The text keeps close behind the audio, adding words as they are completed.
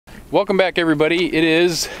Welcome back, everybody. It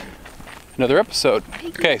is another episode.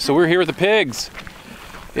 Okay, so we're here with the pigs.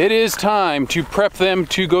 It is time to prep them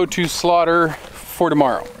to go to slaughter for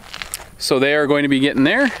tomorrow. So they are going to be getting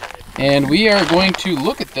there, and we are going to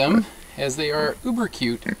look at them as they are uber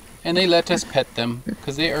cute, and they let us pet them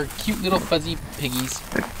because they are cute little fuzzy piggies.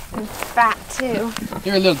 And fat too.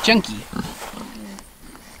 They're a little chunky.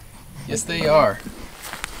 Yes, they are.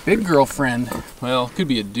 Big girlfriend. Well, could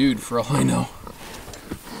be a dude for all I know.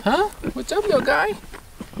 Huh? What's up, little guy?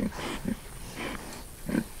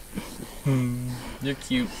 You're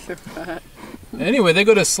cute. Anyway, they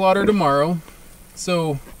go to slaughter tomorrow,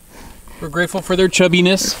 so we're grateful for their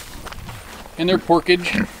chubbiness and their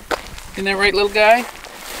porkage. Isn't that right, little guy?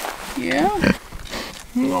 Yeah?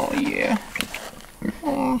 Oh, yeah.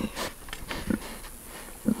 Oh,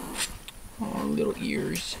 little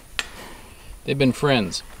ears. They've been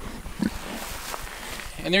friends.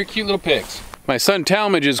 And they're cute little pigs. My son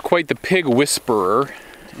Talmadge is quite the pig whisperer,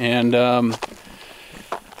 and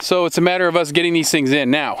so it's a matter of us getting these things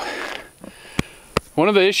in. Now, one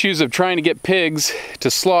of the issues of trying to get pigs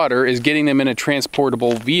to slaughter is getting them in a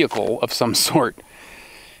transportable vehicle of some sort.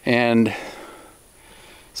 And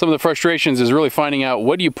some of the frustrations is really finding out,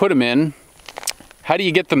 what do you put them in, how do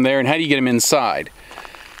you get them there, and how do you get them inside?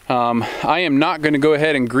 I am not going to go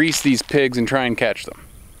ahead and grease these pigs and try and catch them.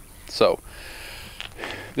 So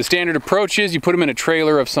the standard approach is you put them in a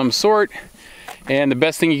trailer of some sort, and the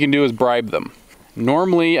best thing you can do is bribe them.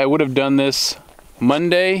 Normally I would have done this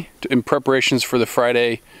Monday in preparations for the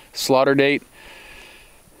Friday slaughter date.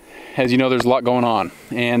 As you know, there's a lot going on,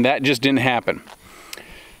 and that just didn't happen.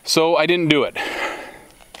 So I didn't do it.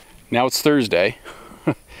 Now it's Thursday,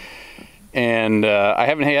 and I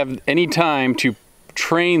haven't had any time to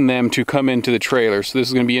train them to come into the trailer. So this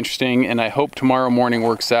is going to be interesting, and I hope tomorrow morning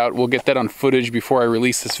works out. We'll get that on footage before I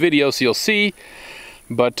release this video, so you'll see.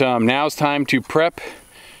 But now it's time to prep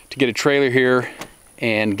to get a trailer here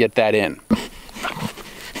and get that in.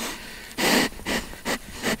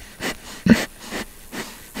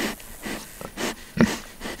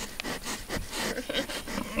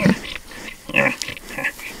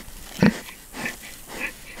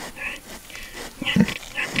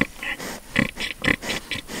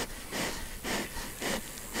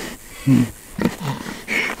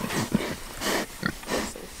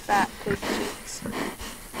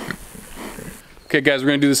 Okay guys, we're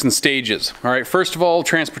going to do this in stages. All right, first of all,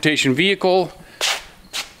 transportation vehicle.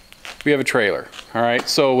 We have a trailer. All right,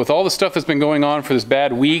 so with all the stuff that's been going on for this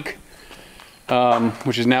bad week,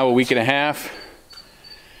 which is now a week and a half,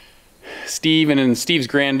 Steve and Steve's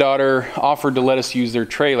granddaughter offered to let us use their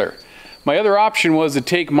trailer. My other option was to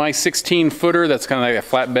take my 16-footer, that's kind of like a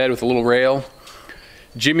flatbed with a little rail,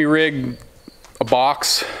 jimmy rig a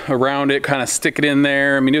box around it, kind of stick it in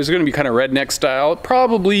there. I mean, it was going to be kind of redneck style. It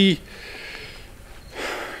probably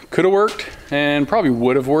could have worked and probably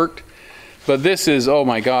would have worked, but this is, oh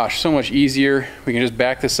my gosh, so much easier. We can just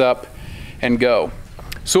back this up and go.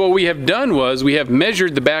 So what we have done was we have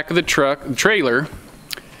measured the back of the trailer,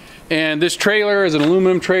 and this trailer is an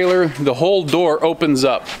aluminum trailer. The whole door opens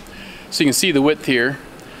up, so you can see the width here.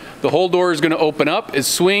 The whole door is going to open up, it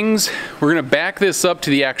swings. We're going to back this up to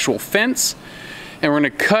the actual fence, and we're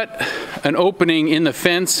going to cut an opening in the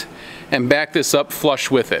fence and back this up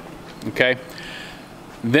flush with it, okay?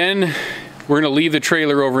 Then we're going to leave the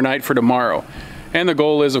trailer overnight for tomorrow. And the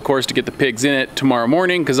goal is, of course, to get the pigs in it tomorrow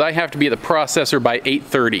morning, because I have to be at the processor by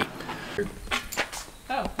 8:30.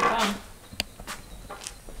 Oh,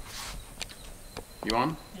 You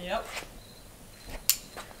on? Yep.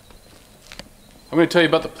 I'm going to tell you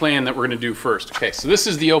about the plan that we're going to do first. Okay, so this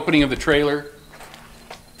is the opening of the trailer.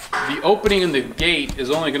 The opening in the gate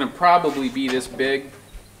is only going to probably be this big.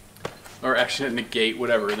 Or actually in the gate,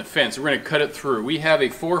 whatever, in the fence. We're going to cut it through. We have a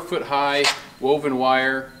 4-foot high woven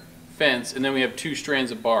wire fence, and then we have 2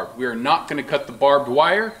 strands of barb. We are not going to cut the barbed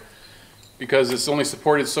wire because it's only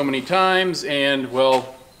supported so many times, and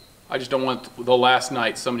well, I just don't want the last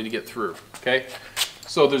night somebody to get through, okay?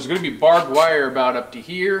 So there's going to be barbed wire about up to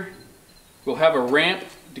here. We'll have a ramp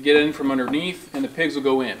to get in from underneath, and the pigs will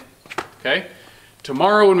go in, okay?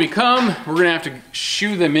 Tomorrow when we come, we're going to have to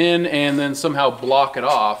shoo them in and then somehow block it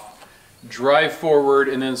off, drive forward,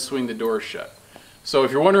 and then swing the door shut. So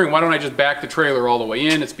if you're wondering why don't I just back the trailer all the way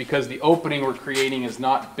in, it's because the opening we're creating is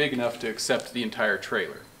not big enough to accept the entire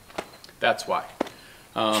trailer. That's why.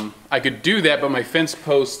 I could do that, but my fence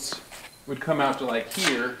posts would come out to like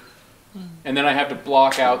here, and then I have to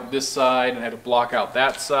block out this side, and I have to block out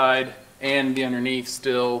that side, and the underneath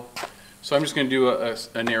still. So I'm just going to do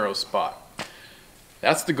a narrow spot.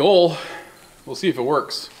 That's the goal. We'll see if it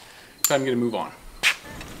works. So I'm going to move on.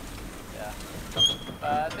 Yeah.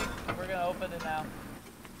 I think happening now.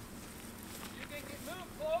 You can move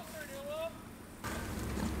closer, Nilla.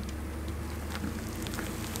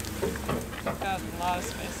 Got a lot of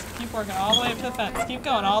space. Keep working all the way up to the fence. Keep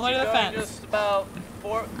going all the way to the fence. Just about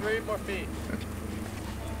 3 more feet.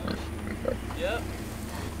 Yep.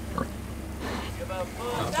 About a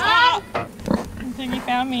foot. Stop! Piggy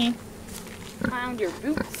found me. Found your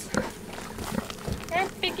boots. Hey,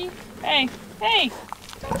 Piggy. Hey, hey!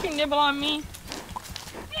 Don't you nibble on me.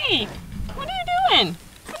 Hey, what are you doing?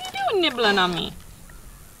 What are you doing nibbling on me?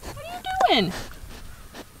 What are you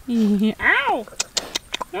doing? Ow!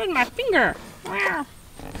 That was my finger. Wow.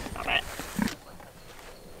 Stop it.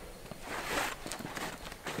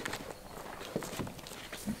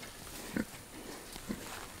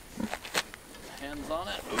 Hands on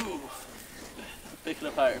it. Ooh. Pick it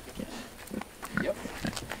up higher if you can. Yep.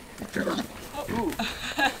 Oh. Ooh.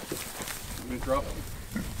 I'm gonna drop it.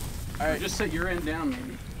 All right, just set your end down,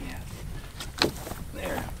 maybe. Yeah.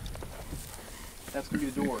 There. That's gonna be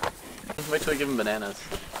the door. Wait till we give him bananas.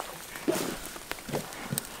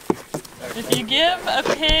 If you give a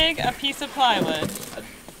pig a piece of plywood,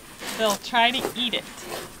 they'll try to eat it.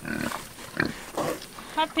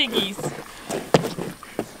 Hi, piggies.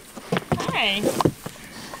 Hi.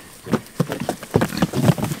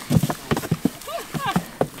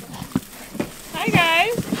 Hi,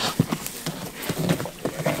 guys.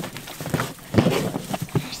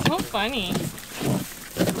 You're so funny.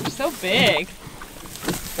 You're so big.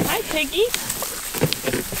 Hi, piggy.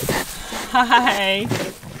 Hi.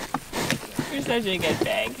 You're such a good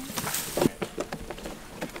pig.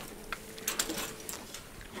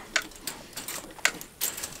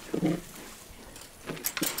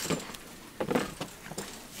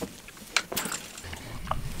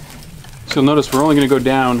 So you'll notice we're only going to go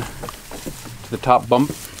down to the top bump.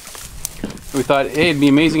 We thought, hey, it'd be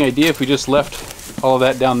an amazing idea if we just left all of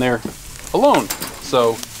that down there alone.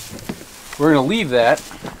 So we're going to leave that.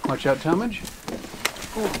 Watch out, Talmadge.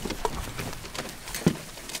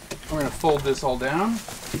 We're going to fold this all down.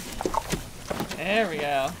 There we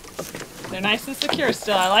go. They're nice and secure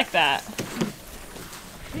still. I like that.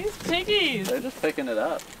 These piggies. They're just picking it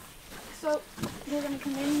up. So they're gonna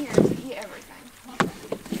come in here to eat everything.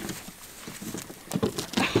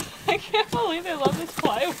 I can't believe they love this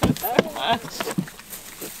plywood that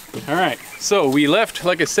much. All right, so we left,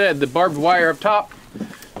 like I said, the barbed wire up top.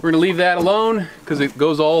 We're going to leave that alone because it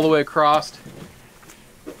goes all the way across.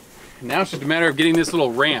 Now it's just a matter of getting this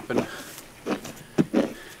little ramp. And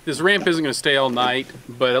this ramp isn't going to stay all night,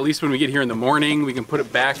 but at least when we get here in the morning, we can put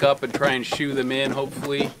it back up and try and shoe them in,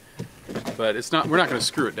 hopefully. But it's not, we're not going to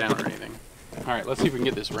screw it down or anything. All right, let's see if we can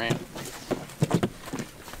get this ramp.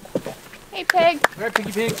 Hey, pig. All right,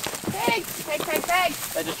 piggy pig. Pig. Pig, pig, pig.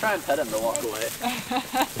 Hey, just try and pet him to walk away. Just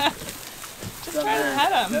try to pet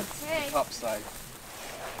them. That's Hey. the top side.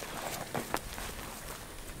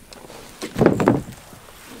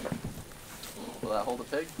 Will that hold a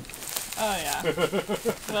pig? Oh, yeah. Will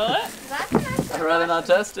it? That's an extra I'd rather not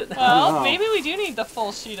test it. Well, know. maybe we do need the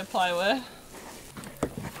full sheet of plywood.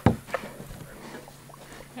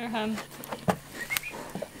 Here, hun.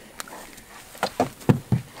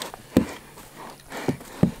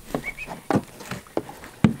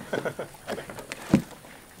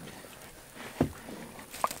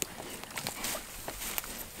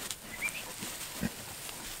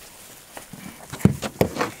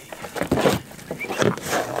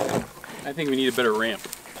 I think we need a better ramp.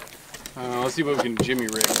 Let's see what we can jimmy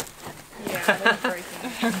rig. Yeah, they're breaking.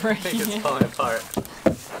 They're I think breaking it's it. falling apart.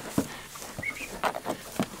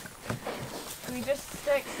 Do we just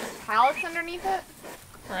stick pallets underneath it?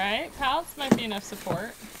 Right? Pallets might be enough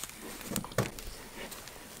support.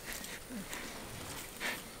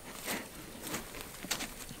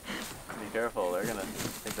 Be careful, they're gonna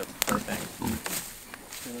think that's perfect.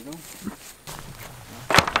 There we go.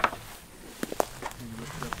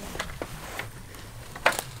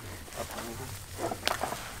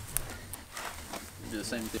 Do the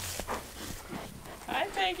same thing. Hi,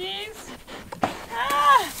 piggies.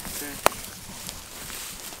 Ah!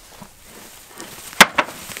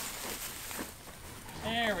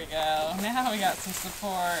 There we go. Now we got some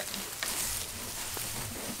support.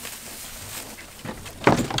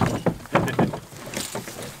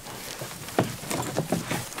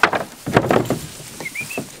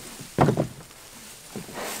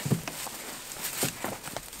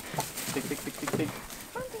 Tick, tick, tick, tick, tick.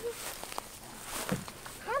 Come on, piggy.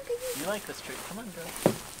 Come on, piggy. You like this trick? Come on, girl.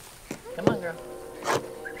 Come on, girl.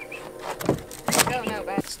 Go, no,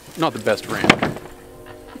 bad. Not the best ramp.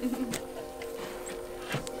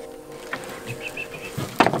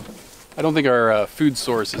 I don't think our food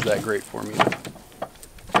source is that great for me.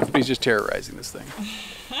 Company's just terrorizing this thing.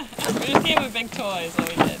 We just gave him a big toy is what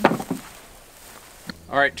we did.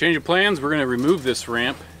 All right, change of plans. We're gonna remove this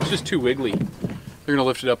ramp. It's just too wiggly. They're gonna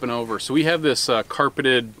lift it up and over. So we have this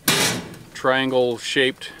carpeted,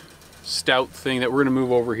 triangle-shaped, stout thing that we're gonna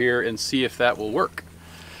move over here and see if that will work.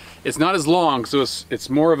 It's not as long, so it's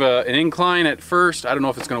more of an incline at first. I don't know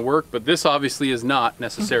if it's gonna work, but this obviously is not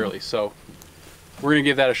necessarily. So we're gonna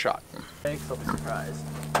give that a shot. Thanks, I'll be surprised.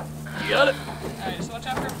 You got it. All right, just watch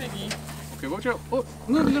out for a piggy. Okay, watch out. Oh,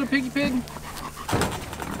 little piggy pig.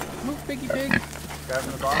 Move, piggy pig. Grab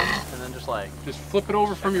from the bottom and then just like. Just flip it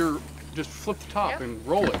over from your, just flip the top Yep. and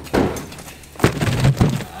roll it.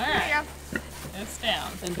 All right, Yeah. it's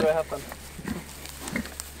down. Enjoy, have fun.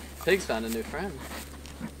 Pigs found a new friend.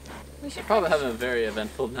 We should Probably having a very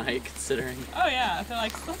eventful night considering. Oh yeah, they're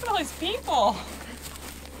like, look at all these people.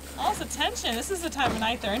 All this attention. This is the time of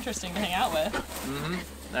night they're interesting to hang out with. Mm-hmm.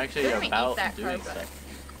 Actually, They're gonna about eat that doing carpet. stuff.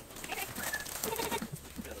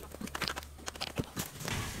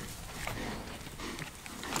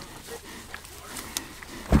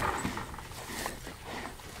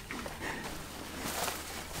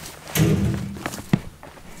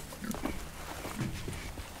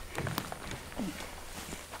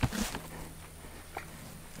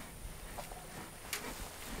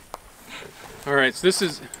 All right, so this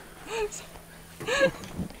is,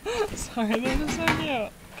 Sorry, they're just so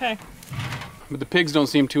cute. Okay, but the pigs don't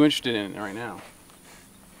seem too interested in it right now.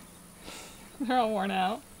 they're all worn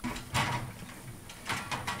out.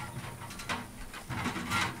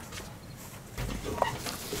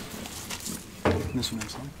 This one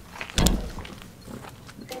is fine.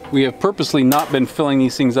 We have purposely not been filling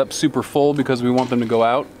these things up super full because we want them to go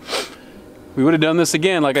out. We would have done this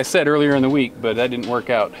again, like I said earlier in the week, but that didn't work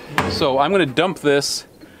out. So I'm gonna dump this,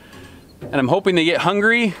 and I'm hoping they get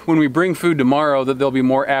hungry when we bring food tomorrow, that they'll be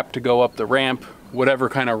more apt to go up the ramp, whatever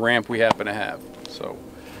kind of ramp we happen to have. So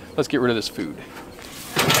let's get rid of this food.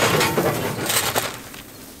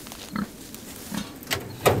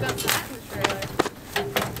 dump that in the trailer.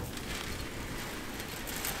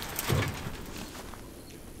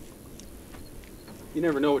 You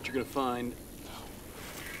never know what you're gonna find.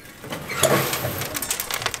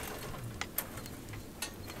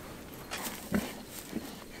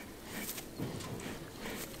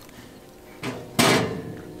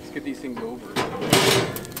 Let's get these things over.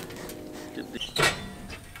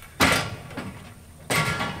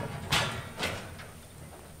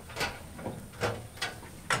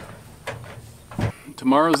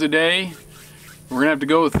 Tomorrow's the day. We're gonna have to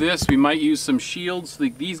go with this. We might use some shields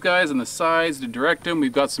like these guys on the sides to direct them.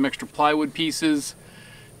 We've got some extra plywood pieces.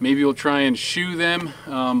 Maybe we'll try and shoe them,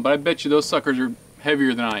 but I bet you those suckers are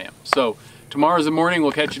heavier than I am. So tomorrow's the morning.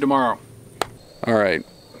 We'll catch you tomorrow. All right,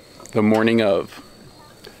 the morning of.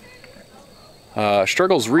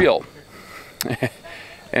 Struggle's real.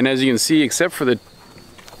 And as you can see, except for the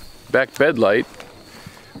back bed light,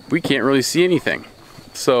 we can't really see anything.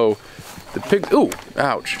 So the pigs, ooh,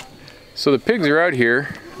 ouch. So the pigs are out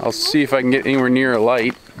here. I'll see if I can get anywhere near a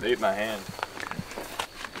light. They ate my hand.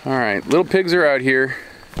 All right, little pigs are out here.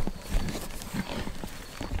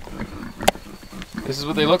 This is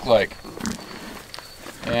what they look like.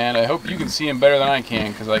 And I hope you can see them better than I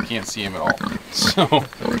can, because I can't see them at all. So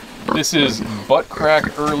this is butt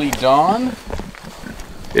crack early dawn.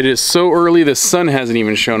 It is so early the sun hasn't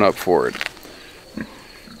even shown up for it.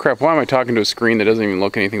 Crap, why am I talking to a screen that doesn't even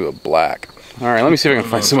look anything but black? All right, let me see if I can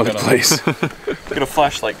find some other place. Get a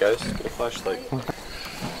flashlight, guys. Get a flashlight.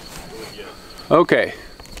 Okay.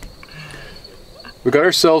 We got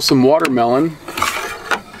ourselves some watermelon.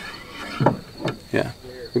 Yeah.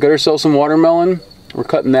 We got ourselves some watermelon. We're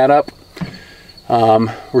cutting that up.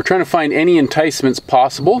 We're trying to find any enticements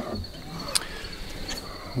possible.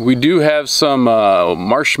 We do have some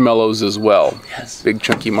marshmallows as well. Yes. Big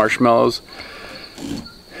chunky marshmallows.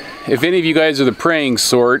 If any of you guys are the praying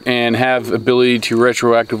sort and have ability to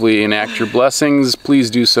retroactively enact your blessings,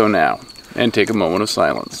 please do so now and take a moment of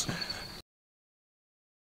silence.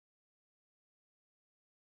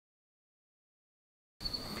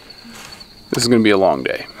 This is going to be a long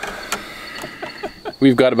day.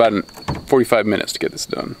 We've got about 45 minutes to get this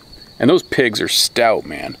done. And those pigs are stout,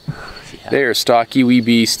 man. Yeah. They are stocky wee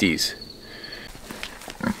beasties.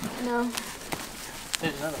 No.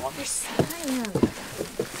 There's another one. They're slimy.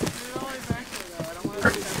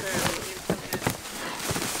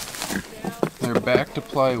 They're back to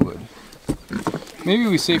plywood. Maybe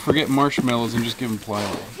we say forget marshmallows and just give them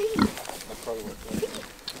plywood.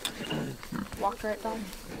 Walk right by.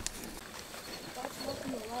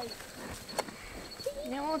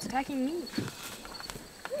 No one's attacking me.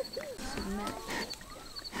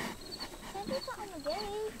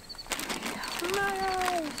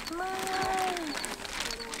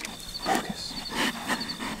 Focus.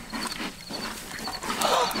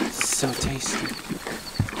 So tasty.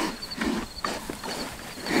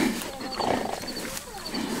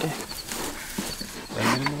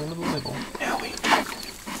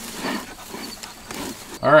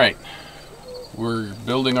 All right, we're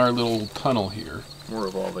building our little tunnel here. We're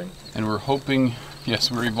evolving. And we're hoping,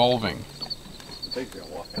 yes, we're evolving.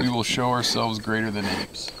 We will show ourselves greater than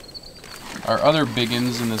apes. Our other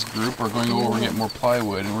biggins in this group are going to go over and get more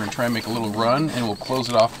plywood, and we're going to try and make a little run, and we'll close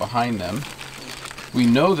it off behind them. We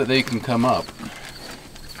know that they can come up.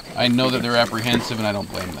 I know that they're apprehensive, and I don't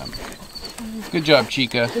blame them. Good job,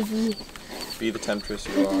 Chica. Be the temptress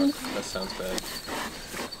you are. That sounds bad.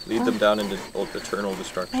 Lead them down into eternal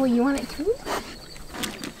destruction. Oh, you want it too?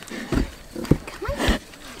 Come on.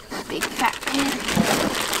 Big fat pig.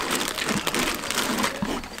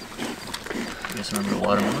 Just remember the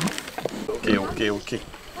watermelon. Okay.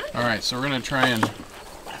 Alright, so we're going to try and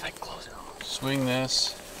swing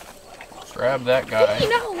this, grab that guy.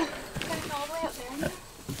 No!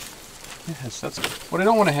 Yes, that's what I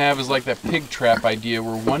don't want to have is like that pig trap idea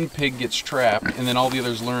where one pig gets trapped and then all the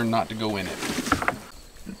others learn not to go in it.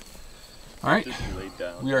 Alright,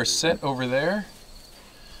 we are set over there.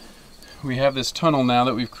 We have this tunnel now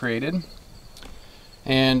that we've created.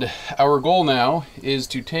 And our goal now is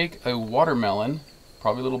to take a watermelon,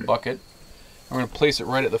 probably a little bucket, and we're going to place it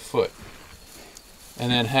right at the foot.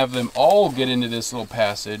 And then have them all get into this little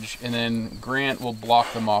passage, and then Grant will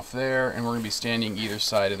block them off there, and we're going to be standing either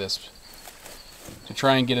side of this to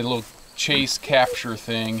try and get a little chase capture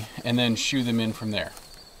thing, and then shoo them in from there.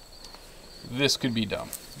 This could be dumb,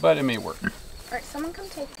 but it may work. Alright, someone come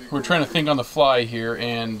take it. We're trying to think on the fly here,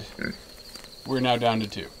 and we're now down to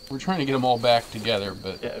 2. We're trying to get them all back together,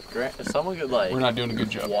 but Yeah, if someone could like. we're not doing a good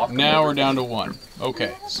job. walk Now over we're down to 1.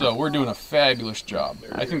 Okay, so we're doing a fabulous job.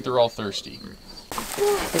 I think they're all thirsty.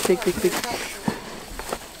 Hey, pig.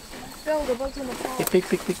 Bill, the bug's in the fall. Hey, pig.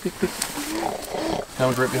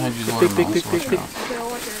 Comes right behind you, Pig. Lauren.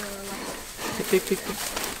 Pig.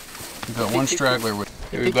 We've got 1 straggler.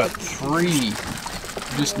 We've got 3.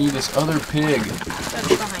 We just need this other pig. That's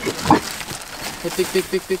behind you.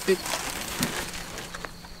 Hey, pig.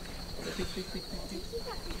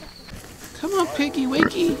 Come on, piggy,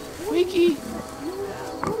 wakey.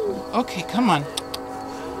 Okay, come on.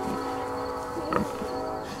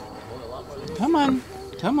 Come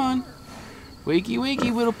on.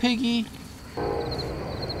 Wakey, little piggy.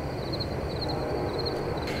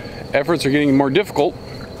 Efforts are getting more difficult.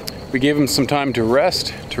 We gave him some time to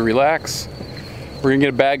rest, to relax. We're gonna get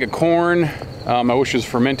a bag of corn. I wish it was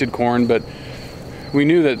fermented corn, but we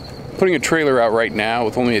knew that putting a trailer out right now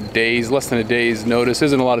with only less than a day's notice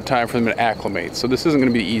isn't a lot of time for them to acclimate. So this isn't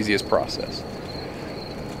gonna be the easiest process.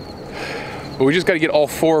 But we just gotta get all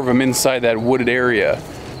 4 of them inside that wooded area,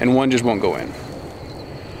 and 1 just won't go in.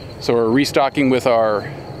 So we're restocking with our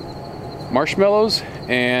marshmallows,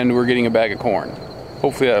 and we're getting a bag of corn.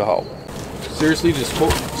 Hopefully that'll help. Seriously, just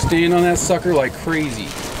stand on that sucker like crazy.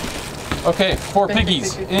 Okay, 4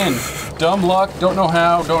 piggies in. Dumb luck, don't know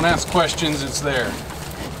how, don't ask questions, it's there.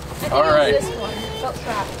 All right. This one felt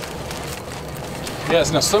trapped.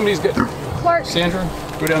 Yes, now somebody's got, Clark. Sandra,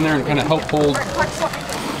 go down there and kind of help hold.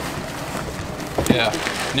 Yeah,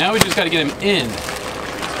 now we just got to get him in.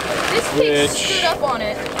 This pig Which- stood up on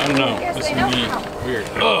it. I don't know, Yes, this they would know be how. weird.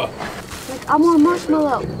 Ugh. Like, I want a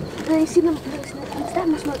marshmallow. Then you see them, it's that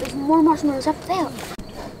marshmallow, there's more marshmallows up there.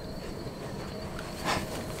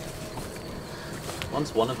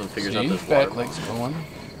 Once one of them figures out See, this back watermelon. legs going.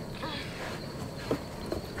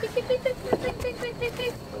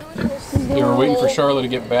 Yeah, we're waiting for Charlotte to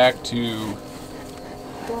get back to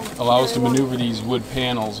allow us to maneuver these wood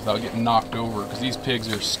panels without getting knocked over, because these pigs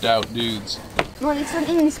are stout dudes. No, it's like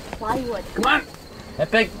in this plywood. Come on! Hey,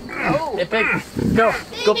 pig. Hey, pig. Go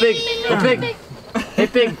pig. Go pig. Hey,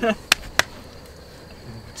 pig.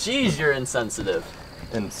 Jeez, you're insensitive.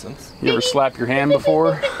 Incense. You ever slap your hand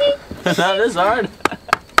before? Not this hard.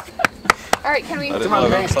 Alright, can we? I didn't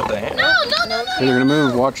know I slept the hand. No. They're gonna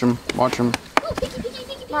move. Watch them.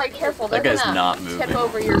 Alright, careful. That They're guy's gonna not moving. tip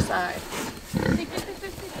over your side.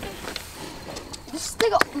 Just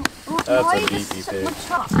think of, That's why a is beefy this so pig. much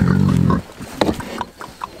chalk?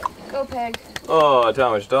 Go, pig. Oh,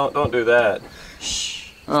 Thomas, don't do that.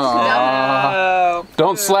 Aww.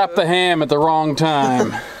 Don't slap the ham at the wrong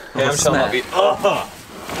time. Ham shall not be.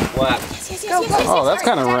 Slapped. Oh, that's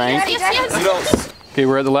kind of rank. You don't. Okay,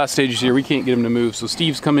 we're at the last stages here. We can't get him to move, so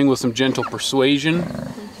Steve's coming with some gentle persuasion.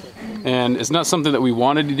 And it's not something that we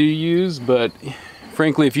wanted to use, but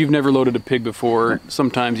frankly, if you've never loaded a pig before,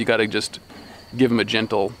 sometimes you gotta just give them a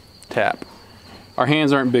gentle tap. Our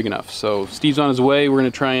hands aren't big enough, so Steve's on his way. We're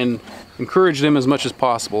going to try and encourage them as much as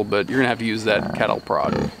possible, but you're going to have to use that cattle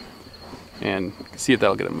prod and see if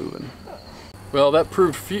that'll get them moving. Well, that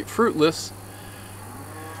proved fruitless.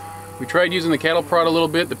 We tried using the cattle prod a little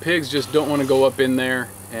bit. The pigs just don't want to go up in there,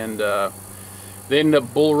 and they ended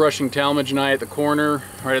up bull rushing Talmadge and I at the corner,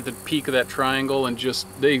 right at the peak of that triangle, and just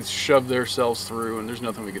they shoved themselves through, and there's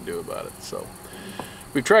nothing we could do about it. So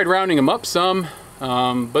we've tried rounding them up some,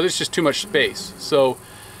 but it's just too much space. So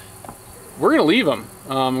we're gonna leave them.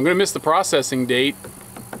 I'm gonna miss the processing date,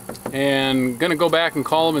 and gonna go back and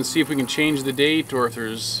call them and see if we can change the date, or if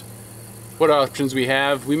there's what options we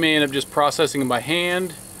have. We may end up just processing them by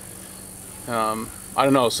hand. I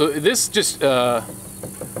don't know. So this just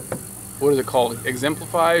what is it called?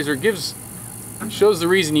 Exemplifies or shows the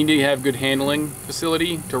reason you need to have good handling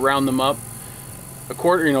facility to round them up. A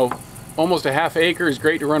quarter, you know, almost a half acre is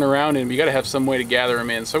great to run around in, but you got to have some way to gather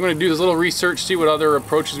them in. So I'm going to do this little research, see what other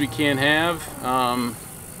approaches we can have, and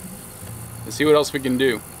see what else we can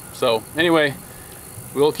do. So anyway,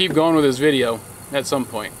 we'll keep going with this video at some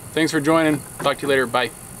point. Thanks for joining. Talk to you later.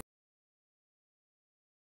 Bye.